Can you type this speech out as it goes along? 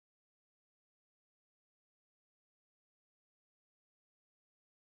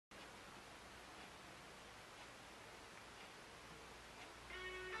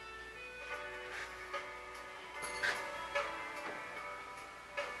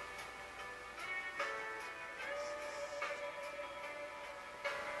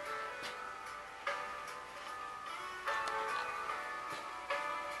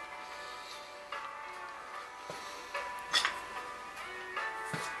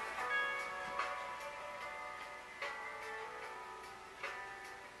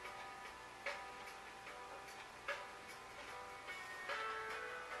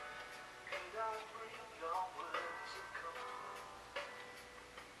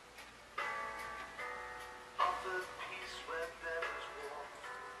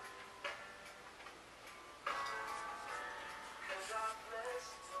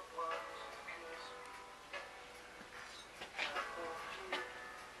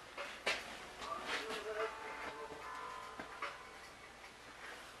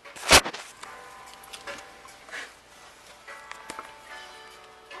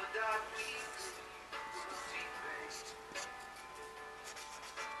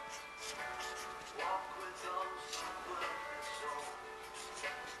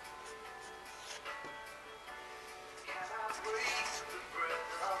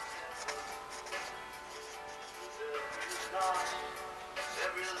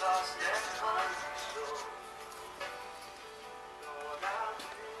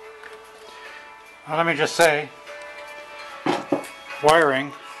Well, let me just say,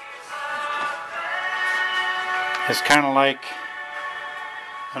 wiring is kind of like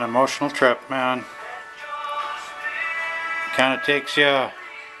an emotional trip, man. Kind of takes you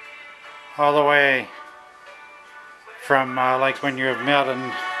all the way from like when you've met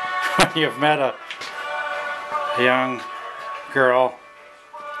a young girl,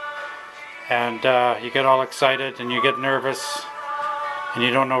 and you get all excited and you get nervous and you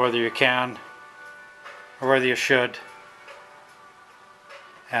don't know whether you can or whether you should,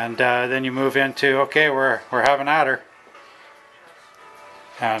 and then you move into, okay, we're having at her,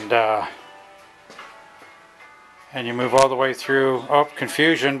 and you move all the way through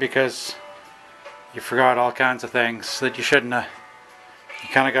confusion because you forgot all kinds of things that you shouldn't have. You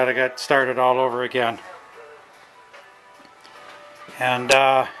kind of got to get started all over again. And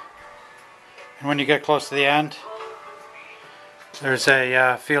when you get close to the end, there's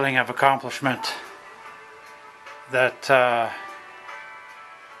a feeling of accomplishment that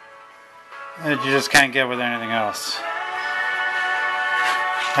you just can't get with anything else.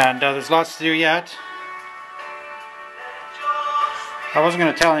 And there's lots to do yet. I wasn't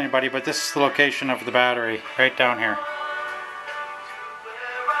going to tell anybody, but this is the location of the battery, right down here.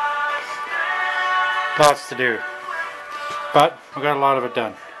 Lots to do. But we got a lot of it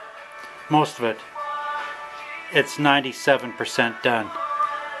done. Most of it. It's 97% done.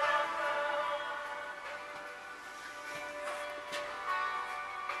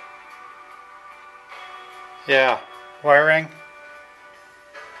 Yeah, wiring,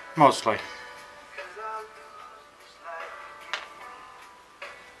 mostly.